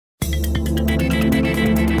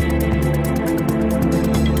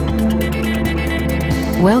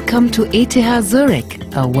Welcome to ETH Zurich,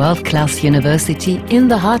 a world-class university in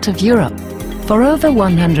the heart of Europe. For over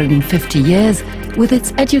 150 years, with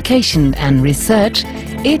its education and research,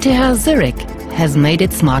 ETH Zurich has made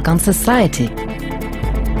its mark on society.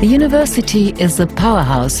 The university is a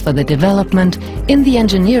powerhouse for the development in the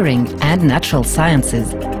engineering and natural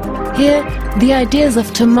sciences. Here, the ideas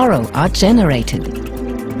of tomorrow are generated.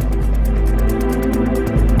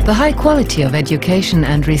 The high quality of education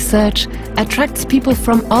and research attracts people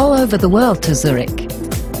from all over the world to Zurich.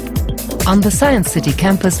 On the Science City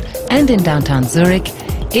campus and in downtown Zurich,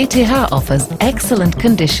 ETH offers excellent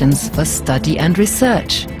conditions for study and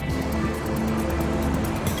research.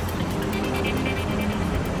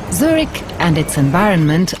 Zurich and its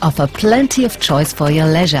environment offer plenty of choice for your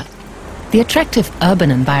leisure. The attractive urban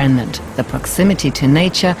environment, the proximity to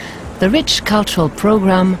nature, the rich cultural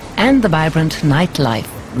program and the vibrant nightlife.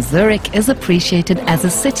 Zurich is appreciated as a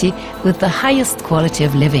city with the highest quality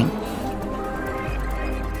of living.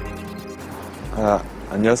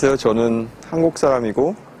 안녕하세요. 저는 한국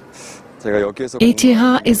사람이고 ETH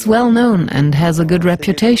is well known and has a good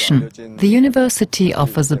reputation. The university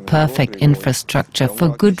offers a perfect infrastructure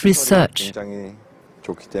for good research. 굉장히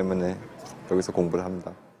좋기 때문에 여기서 공부를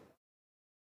합니다.